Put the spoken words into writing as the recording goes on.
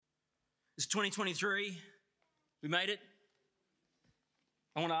It's 2023. We made it.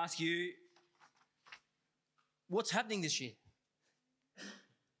 I want to ask you, what's happening this year?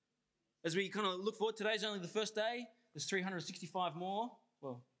 As we kind of look forward, today's only the first day. There's 365 more,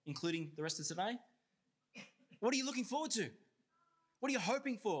 well, including the rest of today. What are you looking forward to? What are you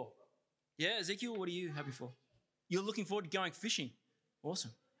hoping for? Yeah, Ezekiel, what are you happy for? You're looking forward to going fishing.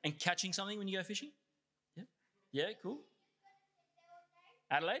 Awesome. And catching something when you go fishing? Yeah. Yeah, cool.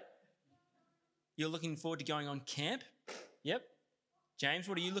 Adelaide? You're looking forward to going on camp? Yep. James,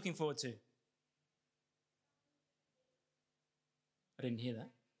 what are you looking forward to? I didn't hear that.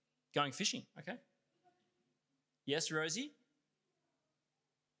 Going fishing, okay. Yes, Rosie?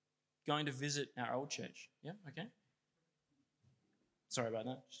 Going to visit our old church. Yeah, okay. Sorry about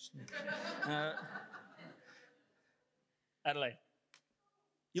that. Adelaide?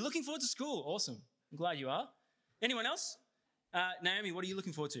 You're looking forward to school. Awesome. I'm glad you are. Anyone else? Naomi, what are you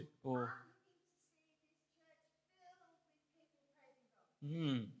looking forward to? Or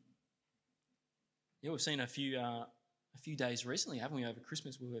Yeah, we've seen a few days recently, haven't we, over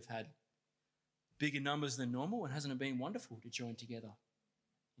Christmas, where we've had bigger numbers than normal, and hasn't it been wonderful to join together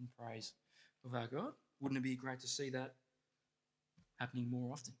in praise of our God? Wouldn't it be great to see that happening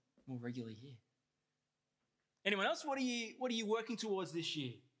more often, more regularly here? Anyone else? What are you working towards this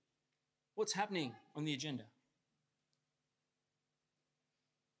year? What's happening on the agenda?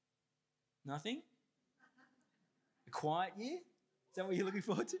 Nothing? A quiet year? Is that what you're looking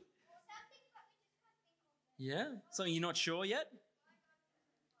forward to? Yeah? Something you're not sure yet?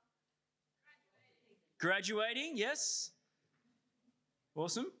 Graduating, yes.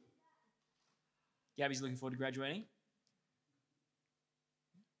 Awesome. Gabby's looking forward to graduating.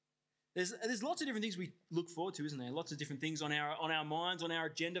 There's lots of different things we look forward to, isn't there? Lots of different things on our minds, on our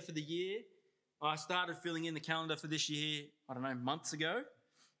agenda for the year. I started filling in the calendar for this year, months ago,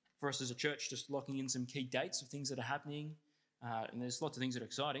 for us as a church, just locking in some key dates of things that are happening. And there's lots of things that are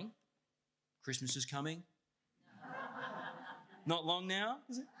exciting. Christmas is coming. Not long now,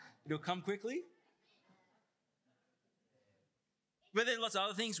 is it? It'll come quickly. But there's lots of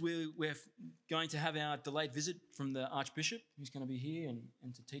other things. We're going to have our delayed visit from the Archbishop, who's going to be here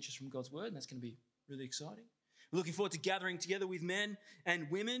and to teach us from God's Word, and that's going to be really exciting. We're looking forward to gathering together with men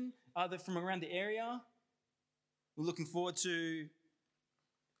and women from around the area. We're looking forward to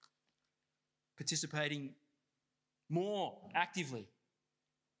participating more actively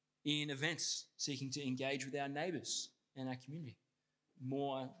in events seeking to engage with our neighbours and our community.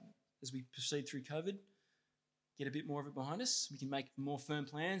 More as we proceed through COVID, get a bit more of it behind us. We can make more firm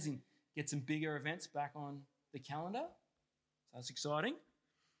plans and get some bigger events back on the calendar. So that's exciting.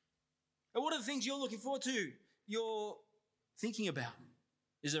 But what are the things you're looking forward to? You're thinking about?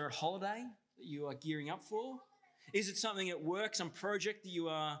 Is there a holiday that you are gearing up for? Is it something at work, some project that you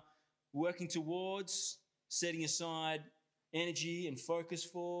are working towards, setting aside energy and focus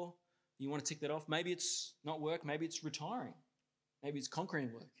for? You want to tick that off? Maybe it's not work, maybe it's retiring. Maybe it's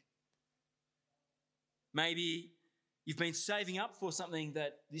conquering work. Maybe you've been saving up for something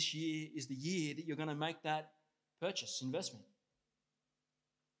that this year is the year that you're going to make that purchase, investment.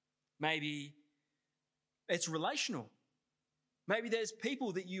 Maybe it's relational. Maybe there's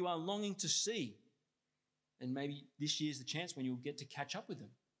people that you are longing to see, and maybe this year's the chance when you'll get to catch up with them.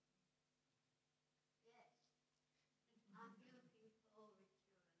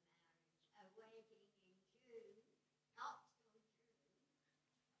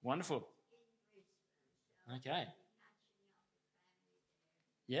 Wonderful. Okay.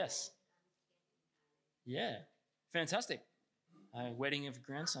 Yes. Yeah. Fantastic. Wedding of a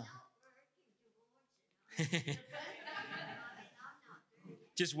grandson.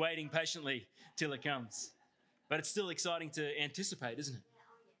 Just waiting patiently till it comes. But it's still exciting to anticipate, isn't it?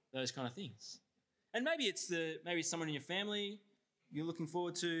 Those kind of things. And maybe it's someone in your family you're looking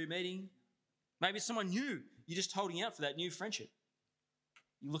forward to meeting. Maybe it's someone new. You're just holding out for that new friendship.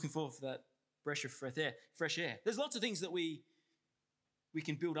 You're looking forward for that breath of fresh air. There's lots of things that we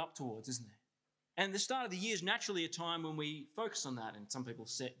can build up towards, isn't there? And the start of the year is naturally a time when we focus on that, and some people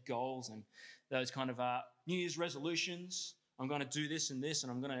set goals and those kind of New Year's resolutions. I'm going to do this, and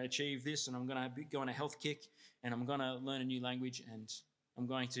I'm going to achieve this, and I'm going to go on a health kick, and I'm going to learn a new language, and I'm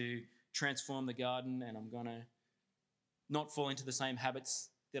going to transform the garden, and I'm going to not fall into the same habits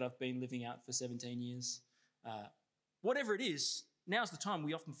that I've been living out for 17 years. Whatever it is, now's the time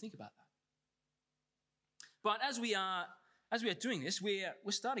we often think about that. But as we are doing this, we're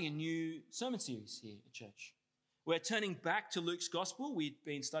starting a new sermon series here at church. We're turning back to Luke's Gospel. We'd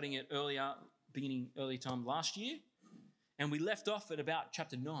been studying it beginning early time last year, and we left off at about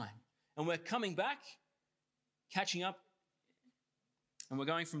chapter 9. And we're coming back, catching up and we're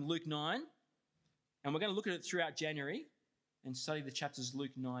going from Luke 9, and we're going to look at it throughout January and study the chapters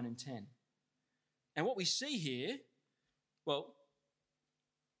Luke 9 and 10. And what we see here, what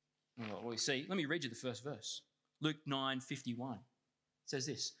we see, let me read you the first verse. Luke 9:51 says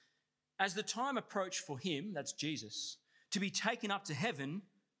this: As the time approached for him, that's Jesus, to be taken up to heaven,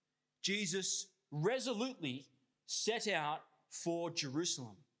 Jesus resolutely set out for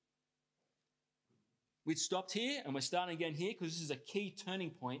Jerusalem. We'd stopped here and we're starting again here because this is a key turning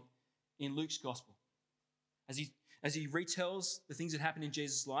point in Luke's gospel. As he retells the things that happened in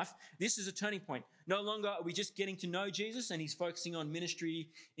Jesus' life, this is a turning point. No longer are we just getting to know Jesus and he's focusing on ministry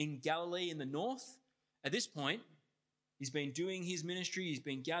in Galilee in the north. At this point, he's been doing his ministry, he's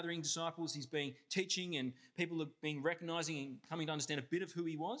been gathering disciples, he's been teaching, and people have been recognizing and coming to understand a bit of who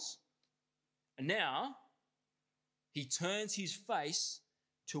he was. And now he turns his face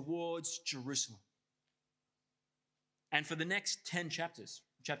towards Jerusalem. And for the next 10 chapters,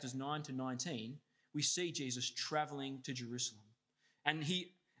 chapters 9 to 19, we see Jesus traveling to Jerusalem. And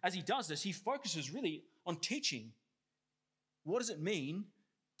as he does this, he focuses really on teaching. What does it mean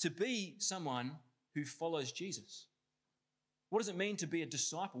to be someone who follows Jesus? What does it mean to be a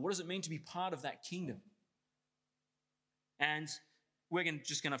disciple? What does it mean to be part of that kingdom? And we're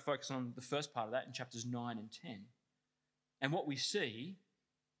just going to focus on the first part of that in chapters 9 and 10. And what we see,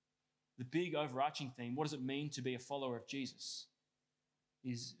 the big overarching theme, what does it mean to be a follower of Jesus?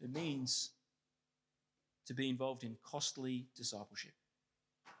 It means to be involved in costly discipleship.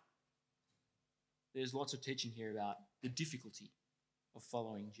 There's lots of teaching here about the difficulty of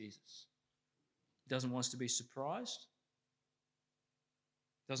following Jesus. He doesn't want us to be surprised.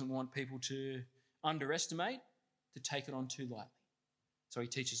 He doesn't want people to underestimate, to take it on too lightly. So he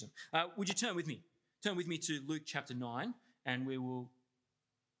teaches them. Would you turn with me? Turn with me to Luke chapter 9, and we will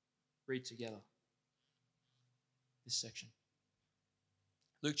read together this section.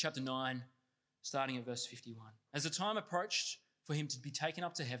 Luke chapter 9, starting at verse 51. As the time approached for him to be taken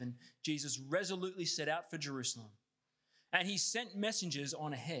up to heaven, Jesus resolutely set out for Jerusalem. And he sent messengers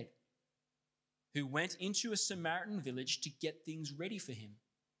on ahead who went into a Samaritan village to get things ready for him.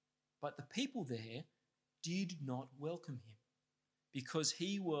 But the people there did not welcome him because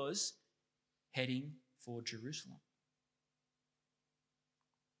he was heading for Jerusalem.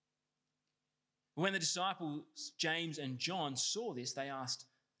 When the disciples James and John saw this, they asked,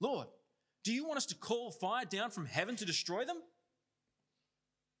 "Lord, do you want us to call fire down from heaven to destroy them?"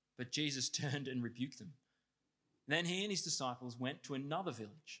 But Jesus turned and rebuked them. Then he and his disciples went to another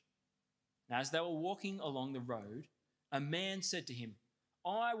village. And as they were walking along the road, a man said to him,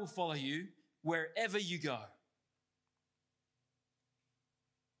 "I will follow you wherever you go."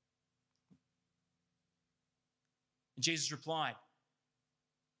 And Jesus replied,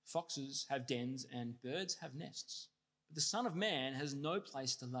 "Foxes have dens and birds have nests, but the Son of Man has no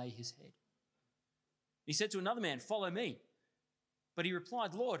place to lay his head." He said to another man, "Follow me." But he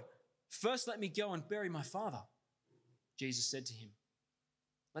replied, "Lord, first let me go and bury my father." Jesus said to him,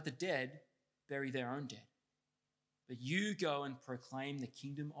 "Let the dead bury their own dead, but you go and proclaim the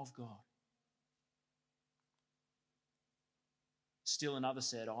kingdom of God." Still another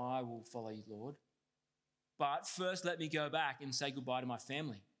said, "I will follow you, Lord, but first let me go back and say goodbye to my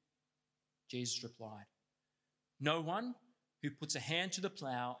family." Jesus replied, "No one who puts a hand to the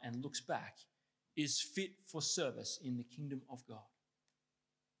plow and looks back is fit for service in the kingdom of God."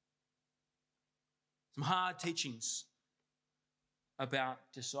 Some hard teachings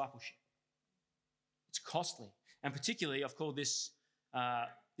about discipleship. It's costly. And particularly, I've called this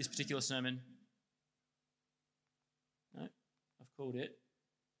particular sermon, I've called it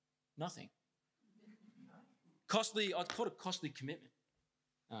nothing. Costly, I'd call it costly commitment.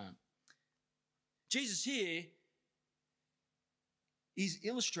 Jesus here is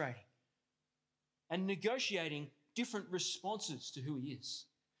illustrating and negotiating different responses to who he is.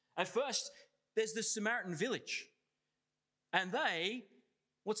 At first, there's the Samaritan village. And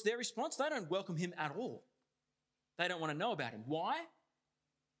what's their response? They don't welcome him at all. They don't want to know about him. Why?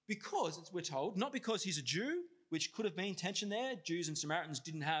 Because, as we're told, not because he's a Jew, which could have been tension there. Jews and Samaritans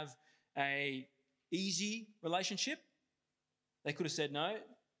didn't have an easy relationship. They could have said, "No,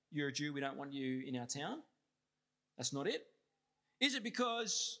 you're a Jew, we don't want you in our town." That's not it. Is it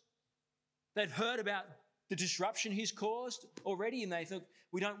because they'd heard about the disruption he's caused already and they thought,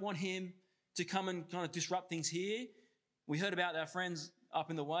 "We don't want him to come and kind of disrupt things here"? We heard about our friends up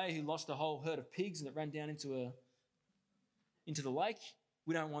in the way who lost a whole herd of pigs that ran down into the lake.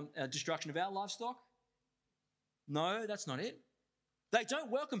 We don't want a destruction of our livestock. No, that's not it. They don't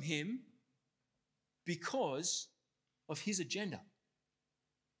welcome him because of his agenda.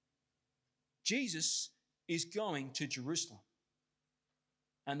 Jesus is going to Jerusalem.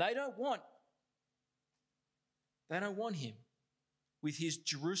 And they don't want him with his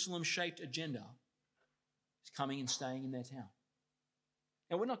Jerusalem-shaped agenda coming and staying in their town.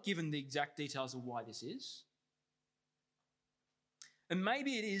 Now, we're not given the exact details of why this is. And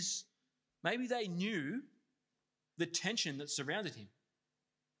maybe they knew the tension that surrounded him.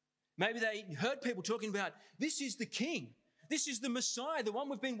 Maybe they heard people talking about, this is the king. This is the Messiah, the one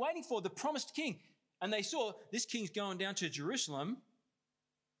we've been waiting for, the promised king. And they saw this king's going down to Jerusalem,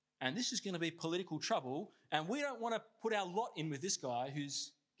 and this is going to be political trouble, and we don't want to put our lot in with this guy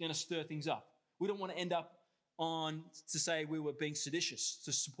who's going to stir things up. We don't want to end up to say we were being seditious,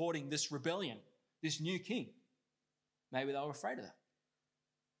 to supporting this rebellion, this new king. Maybe they were afraid of that.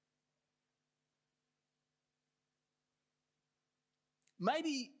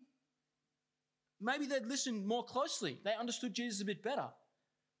 Maybe they'd listened more closely. They understood Jesus a bit better.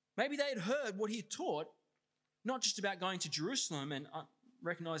 Maybe they had heard what he taught, not just about going to Jerusalem and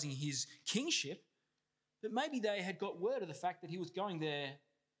recognizing his kingship, but maybe they had got word of the fact that he was going there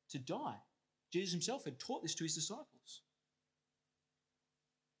to die. Jesus himself had taught this to his disciples.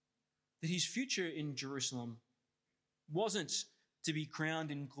 That his future in Jerusalem wasn't to be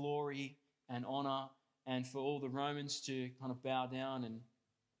crowned in glory and honor and for all the Romans to kind of bow down and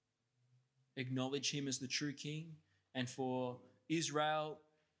acknowledge him as the true king, and for Israel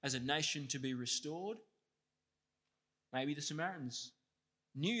as a nation to be restored. Maybe the Samaritans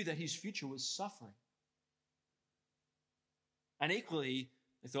knew that his future was suffering. And equally,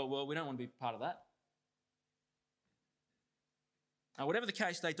 they thought, well, we don't want to be part of that. Whatever the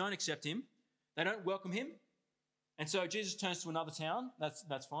case, they don't accept him. They don't welcome him. And so Jesus turns to another town.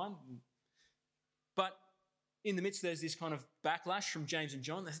 That's fine. But in the midst, there's this kind of backlash from James and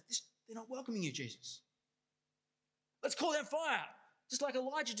John. They're not welcoming you, Jesus. Let's call down fire, just like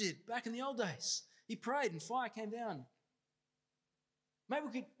Elijah did back in the old days. He prayed and fire came down.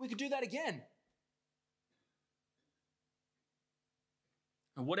 Maybe we could do that again.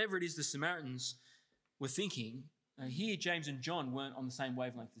 And whatever it is the Samaritans were thinking, here James and John weren't on the same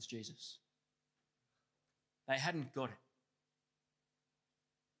wavelength as Jesus. They hadn't got it.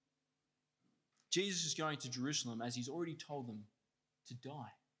 Jesus is going to Jerusalem as he's already told them to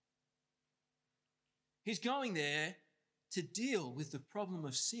die. He's going there to deal with the problem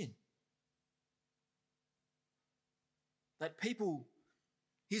of sin. That people,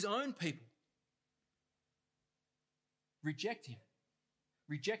 his own people, reject him,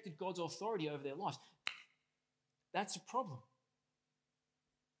 rejected God's authority over their lives. That's a problem.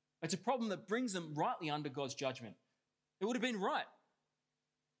 It's a problem that brings them rightly under God's judgment. It would have been right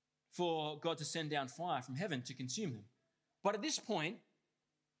for God to send down fire from heaven to consume them. But at this point,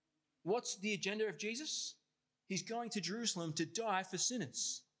 what's the agenda of Jesus? He's going to Jerusalem to die for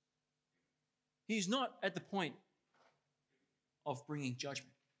sinners. He's not at the point of bringing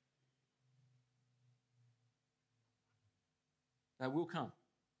judgment. That will come.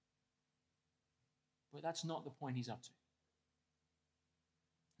 But that's not the point he's up to.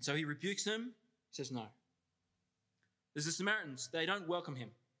 So he rebukes them, says no. There's the Samaritans, they don't welcome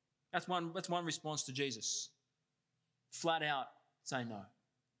him. That's one response to Jesus. Flat out say no.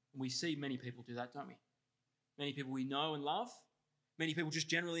 We see many people do that, don't we? Many people we know and love. Many people just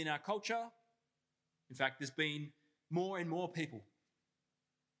generally in our culture. In fact, there's been more and more people.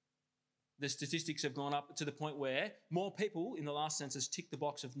 The statistics have gone up to the point where more people in the last census ticked the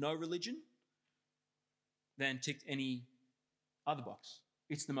box of no religion than ticked any other box.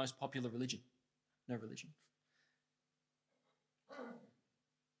 It's the most popular religion. No religion.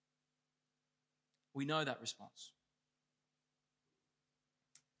 We know that response.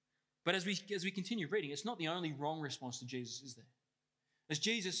 But as we continue reading, it's not the only wrong response to Jesus, is there? As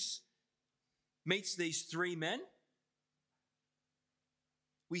Jesus meets these three men,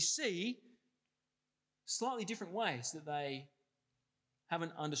 we see slightly different ways that they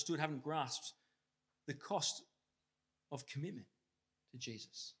haven't understood, haven't grasped the cost of commitment to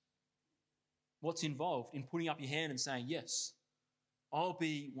Jesus. What's involved in putting up your hand and saying, yes, I'll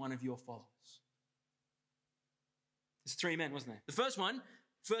be one of your followers. There's three men, wasn't there? The first one,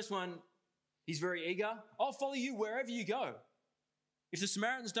 he's very eager. I'll follow you wherever you go. If the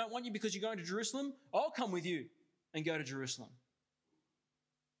Samaritans don't want you because you're going to Jerusalem, I'll come with you and go to Jerusalem.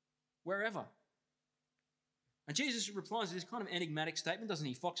 Wherever. And Jesus replies to this kind of enigmatic statement, doesn't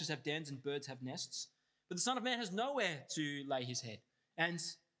he? Foxes have dens and birds have nests, but the Son of Man has nowhere to lay his head. And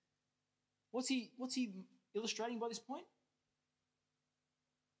what's he illustrating by this point?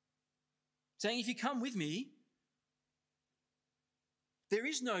 Saying, if you come with me, there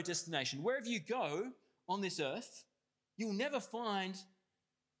is no destination. Wherever you go on this earth, you'll never find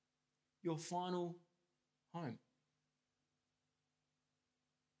your final home.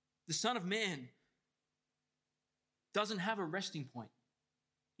 The Son of Man doesn't have a resting point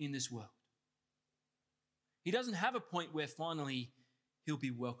in this world. He doesn't have a point where finally he'll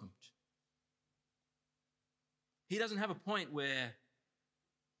be welcomed. He doesn't have a point where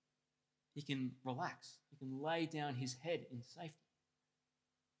he can relax. He can lay down his head in safety.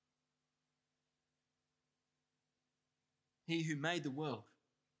 He who made the world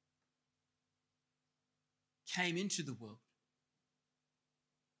came into the world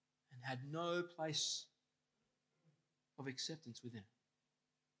and had no place of acceptance within it.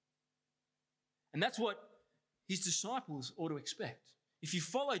 And that's what his disciples ought to expect. If you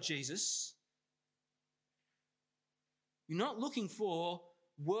follow Jesus, you're not looking for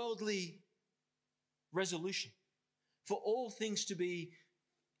worldly resolution, for all things to be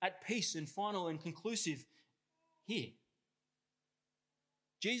at peace and final and conclusive here.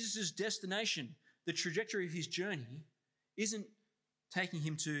 Jesus' destination, the trajectory of his journey, isn't taking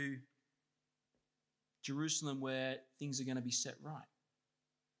him to Jerusalem where things are going to be set right.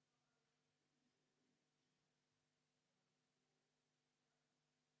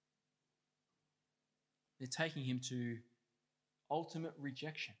 They're taking him to ultimate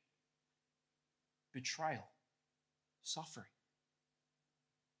rejection, betrayal, suffering,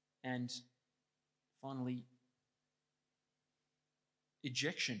 and finally,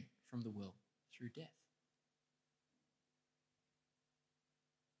 ejection from the world through death.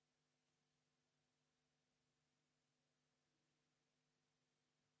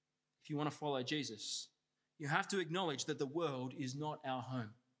 If you want to follow Jesus, you have to acknowledge that the world is not our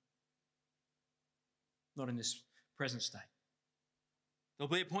home. Not in this present state. There'll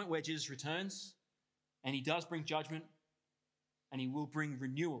be a point where Jesus returns and he does bring judgment and he will bring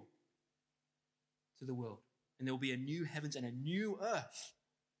renewal to the world. And there will be a new heavens and a new earth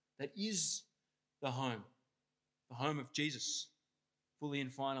that is the home of Jesus, fully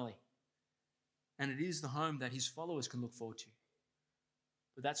and finally. And it is the home that his followers can look forward to.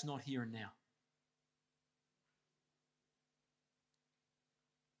 But that's not here and now.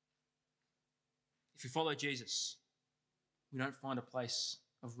 If you follow Jesus, we don't find a place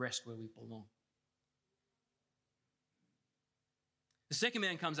of rest where we belong. The second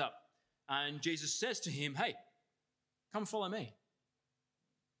man comes up and Jesus says to him, "Hey, come follow me."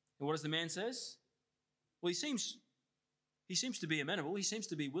 And what does the man says? Well, he seems to be amenable. He seems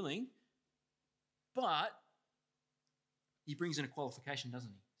to be willing. But he brings in a qualification,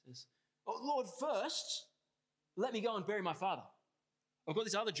 doesn't he? He says, "Oh, Lord, first, let me go and bury my father. I've got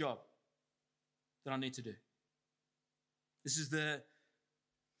this other job that I need to do." This is the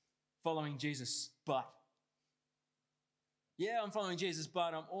following Jesus, but. Yeah, I'm following Jesus,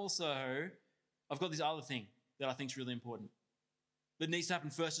 but I've got this other thing that I think is really important. That needs to happen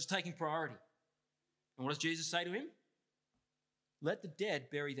first. It's taking priority. And what does Jesus say to him? Let the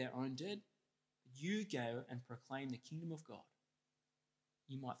dead bury their own dead. You go and proclaim the kingdom of God.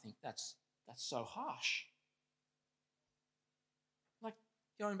 You might think that's so harsh. Like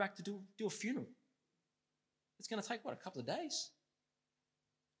going back to do a funeral. It's going to take, a couple of days?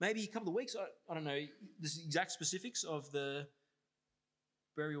 Maybe a couple of weeks? I don't know the exact specifics of the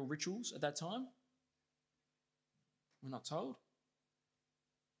burial rituals at that time. We're not told.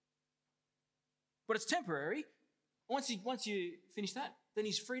 But it's temporary. Once you finish that, then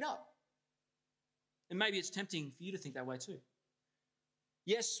he's freed up. And maybe it's tempting for you to think that way too.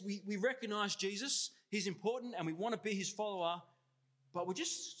 Yes, we recognize Jesus. He's important and we want to be his follower, but we're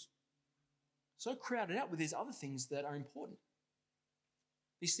just so crowded out with these other things that are important.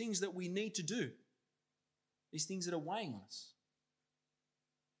 These things that we need to do. These things that are weighing on us.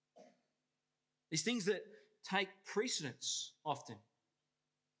 These things that take precedence often.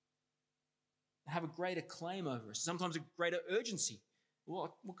 That have a greater claim over us. Sometimes a greater urgency.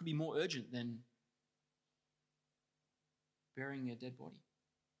 What could be more urgent than burying a dead body?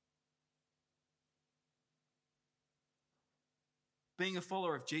 Being a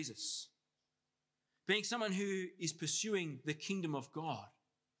follower of Jesus, being someone who is pursuing the kingdom of God,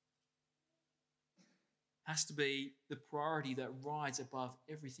 has to be the priority that rides above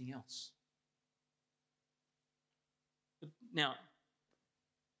everything else. Now,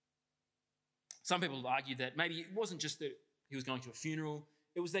 some people argue that maybe it wasn't just that he was going to a funeral,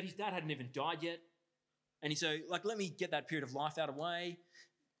 it was that his dad hadn't even died yet. And he said, let me get that period of life out of the way.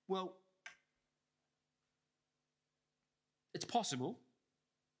 Well, it's possible.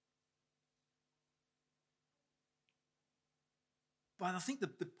 But I think the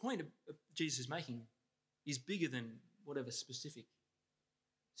point of Jesus is making is bigger than whatever specific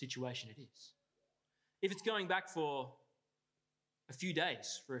situation it is. If it's going back for a few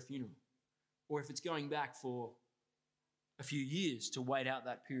days for a funeral, or if it's going back for a few years to wait out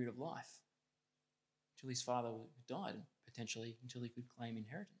that period of life until his father died and potentially until he could claim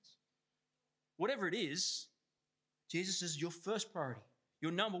inheritance. Whatever it is, Jesus says your first priority,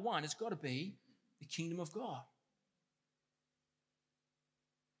 your number one, has got to be the kingdom of God.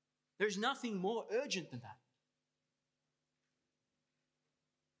 There's nothing more urgent than that.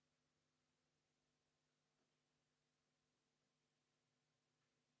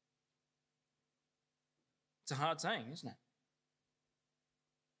 It's a hard saying, isn't it?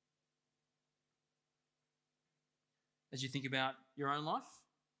 As you think about your own life,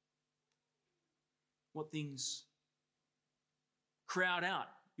 what things crowd out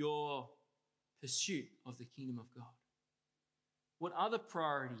your pursuit of the kingdom of God? What other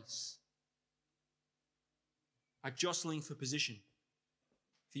priorities are jostling for position,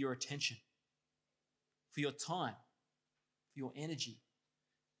 for your attention, for your time, for your energy,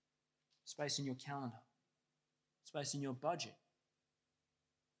 space in your calendar, space in your budget?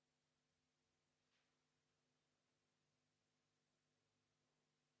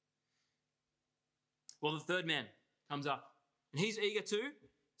 Well, the third man comes up, and he's eager too.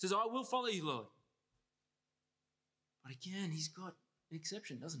 Says, I will follow you, Lord. But again, he's got an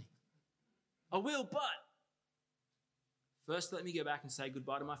exception, doesn't he? I will, but first let me go back and say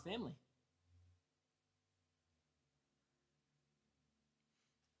goodbye to my family.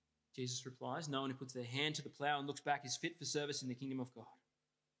 Jesus replies, no one who puts their hand to the plow and looks back is fit for service in the kingdom of God.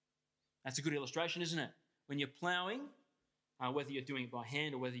 That's a good illustration, isn't it? When you're plowing, whether you're doing it by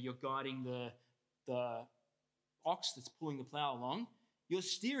hand or whether you're guiding the ox that's pulling the plow along, you're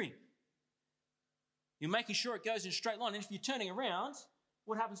steering. You're making sure it goes in a straight line. And if you're turning around,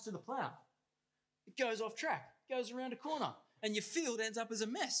 what happens to the plow? It goes off track, it goes around a corner, and your field ends up as a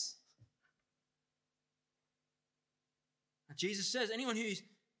mess. And Jesus says anyone who's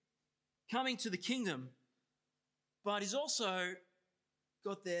coming to the kingdom, but is also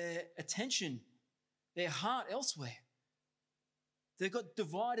got their attention, their heart elsewhere. They've got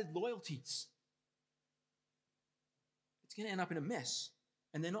divided loyalties. It's going to end up in a mess,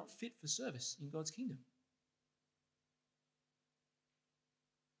 and they're not fit for service in God's kingdom.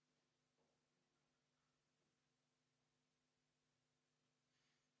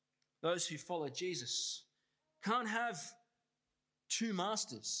 Those who follow Jesus can't have two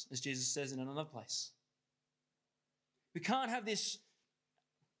masters, as Jesus says in another place. We can't have this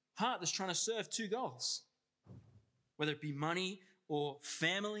heart that's trying to serve two goals, whether it be money or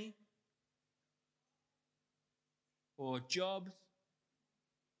family or job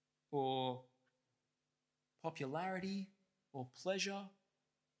or popularity or pleasure.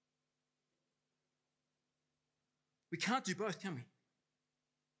 We can't do both, can we?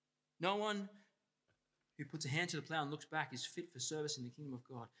 No one who puts a hand to the plow and looks back is fit for service in the kingdom of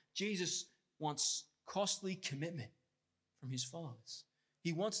God. Jesus wants costly commitment from his followers.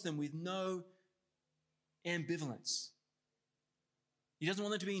 He wants them with no ambivalence. He doesn't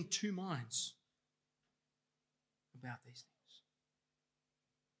want them to be in two minds about these things.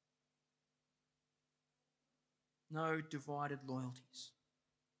 No divided loyalties.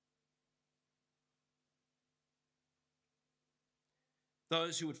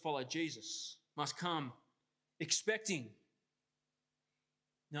 Those who would follow Jesus must come expecting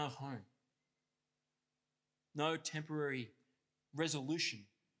no home, no temporary resolution,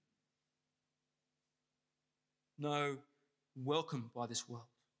 no welcome by this world.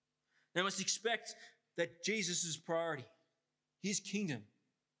 They must expect that Jesus' priority, his kingdom,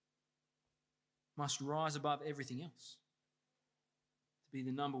 must rise above everything else, to be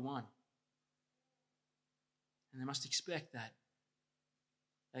the number one. And they must expect that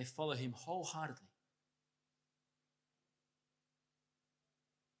they follow him wholeheartedly.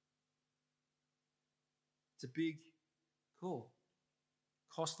 It's a big call.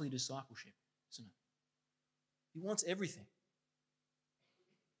 Costly discipleship, isn't it? He wants everything.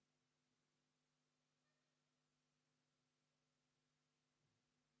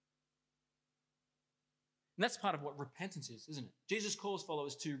 And that's part of what repentance is, isn't it? Jesus calls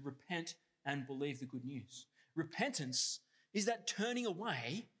followers to repent and believe the good news. Repentance is that turning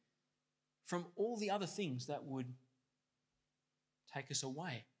away from all the other things that would take us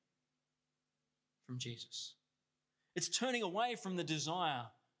away from Jesus. It's turning away from the desire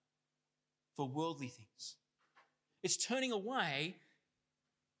for worldly things. It's turning away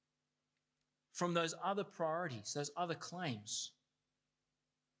from those other priorities, those other claims.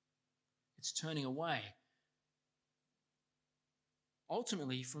 It's turning away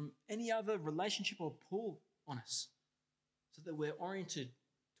ultimately from any other relationship or pull on us so that we're oriented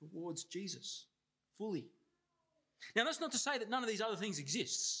towards Jesus fully. Now, that's not to say that none of these other things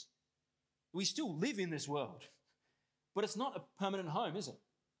exists. We still live in this world. But it's not a permanent home, is it?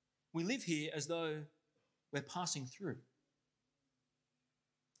 We live here as though we're passing through.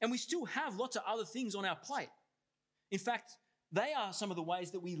 And we still have lots of other things on our plate. In fact, they are some of the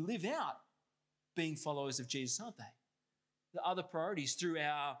ways that we live out being followers of Jesus, aren't they? The other priorities through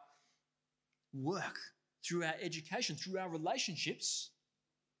our work, through our education, through our relationships,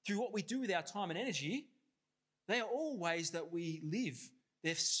 through what we do with our time and energy, they are all ways that we live.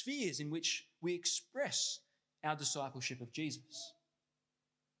 They're spheres in which we express our discipleship of Jesus.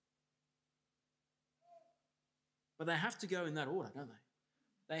 But they have to go in that order, don't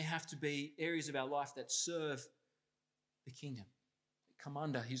they? They have to be areas of our life that serve the kingdom, that come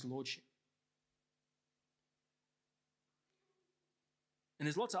under his lordship. And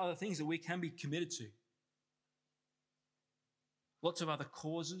there's lots of other things that we can be committed to. Lots of other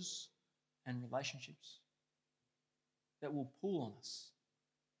causes and relationships that will pull on us.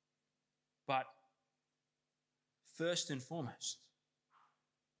 But first and foremost,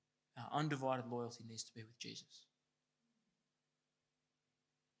 our undivided loyalty needs to be with Jesus.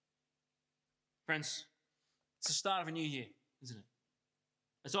 Friends, it's the start of a new year, isn't it?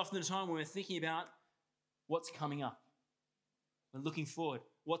 It's often a time when we're thinking about what's coming up. We're looking forward.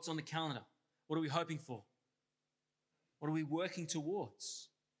 What's on the calendar? What are we hoping for? What are we working towards?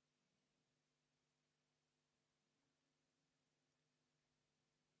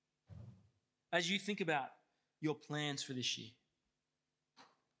 As you think about your plans for this year,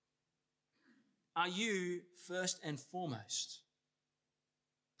 are you first and foremost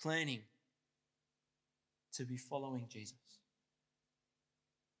planning to be following Jesus?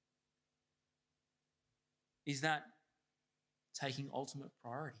 Is that taking ultimate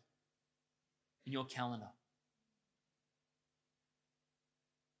priority in your calendar?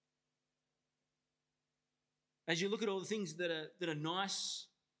 As you look at all the things that are nice,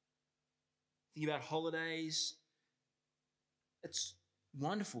 think about holidays, it's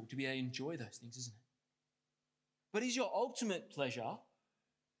wonderful to be able to enjoy those things, isn't it? But is your ultimate pleasure,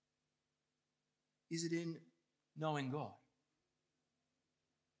 is it in knowing God?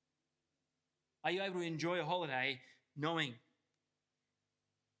 Are you able to enjoy a holiday knowing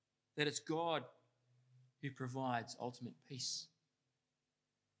that it's God who provides ultimate peace?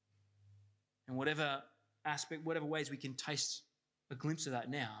 And whatever aspect, whatever ways we can taste a glimpse of that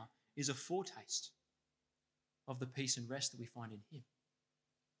now, is a foretaste of the peace and rest that we find in him.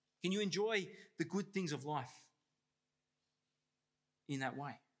 Can you enjoy the good things of life in that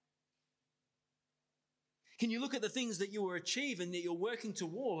way? Can you look at the things that you will achieve and that you're working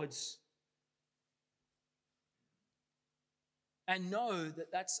towards and know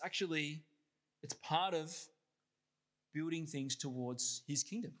that that's actually, it's part of building things towards his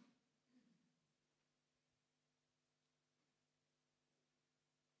kingdom?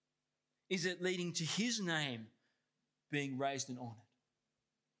 Is it leading to his name being raised and honoured?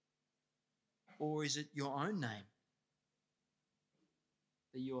 Or is it your own name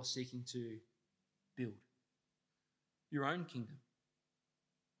that you are seeking to build? Your own kingdom.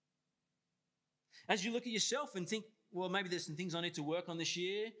 As you look at yourself and think, well, maybe there's some things I need to work on this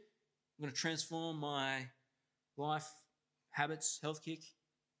year. I'm going to transform my life, habits, health kick,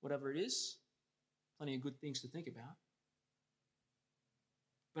 whatever it is. Plenty of good things to think about.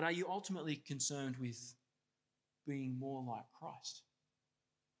 But are you ultimately concerned with being more like Christ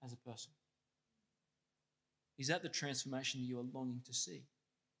as a person? Is that the transformation that you are longing to see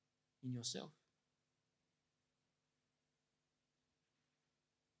in yourself?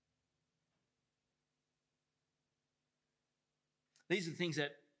 These are the things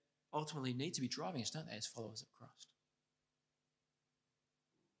that ultimately need to be driving us, don't they, as followers of Christ?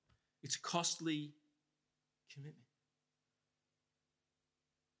 It's a costly commitment.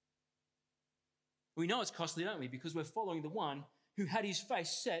 We know it's costly, don't we? Because we're following the one who had his face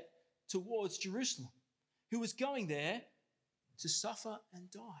set towards Jerusalem, who was going there to suffer and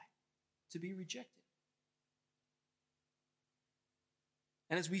die, to be rejected.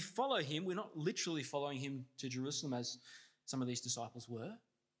 And as we follow him, we're not literally following him to Jerusalem as some of these disciples were,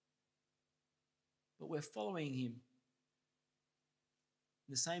 but we're following him in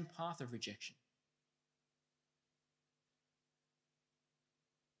the same path of rejection.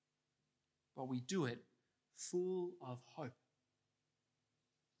 But we do it full of hope,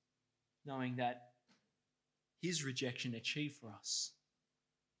 knowing that his rejection achieved for us.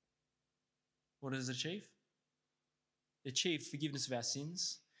 What does it achieve? It achieved forgiveness of our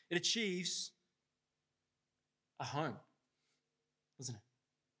sins. It achieves a home, doesn't it?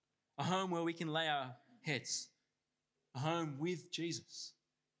 A home where we can lay our heads. A home with Jesus,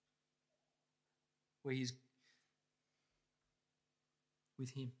 where he's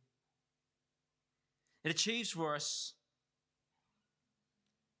with him. It achieves for us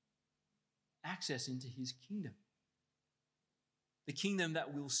access into his kingdom. The kingdom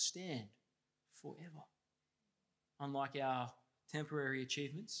that will stand forever. Unlike our temporary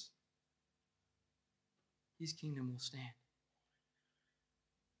achievements, his kingdom will stand.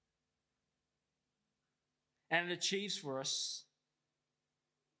 And it achieves for us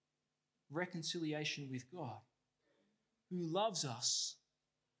reconciliation with God, who loves us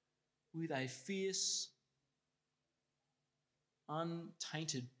with a fierce,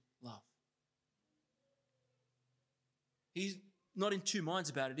 untainted love. He's not in two minds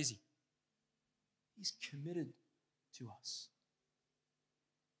about it, is he? He's committed to us.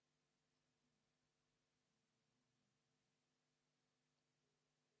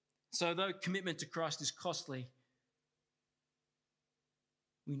 So though commitment to Christ is costly,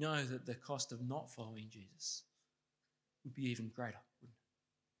 we know that the cost of not following Jesus would be even greater, wouldn't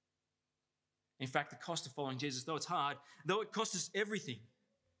it? In fact, the cost of following Jesus, though it's hard, though it costs us everything,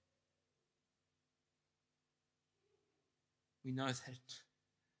 we know that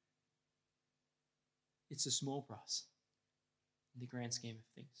it's a small price in the grand scheme of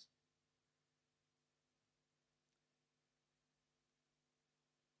things.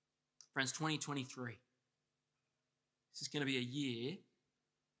 Friends, 2023, this is going to be a year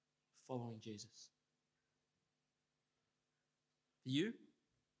following Jesus. For you,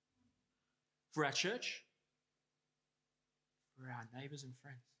 for our church, for our neighbours and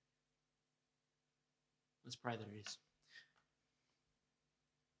friends. Let's pray that it is.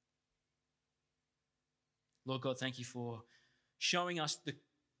 Lord God, thank you for showing us the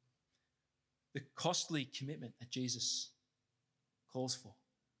costly commitment that Jesus calls for.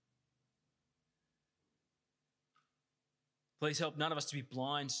 Please help none of us to be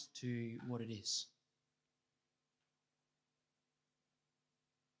blind to what it is.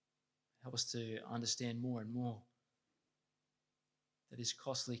 Help us to understand more and more that this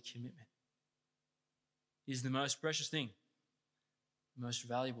costly commitment is the most precious thing, the most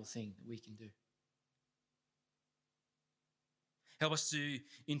valuable thing that we can do. Help us to,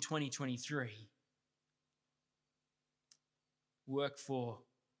 in 2023, work for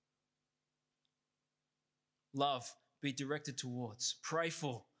love, be directed towards, pray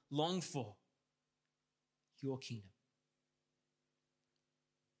for, long for your kingdom.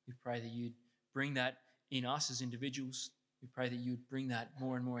 We pray that you'd bring that in us as individuals. We pray that you'd bring that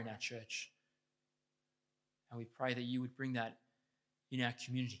more and more in our church. And we pray that you would bring that in our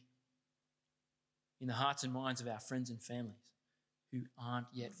community, in the hearts and minds of our friends and families who aren't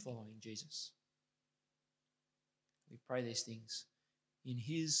yet following Jesus. We pray these things in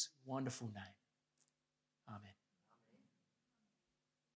his wonderful name. Amen.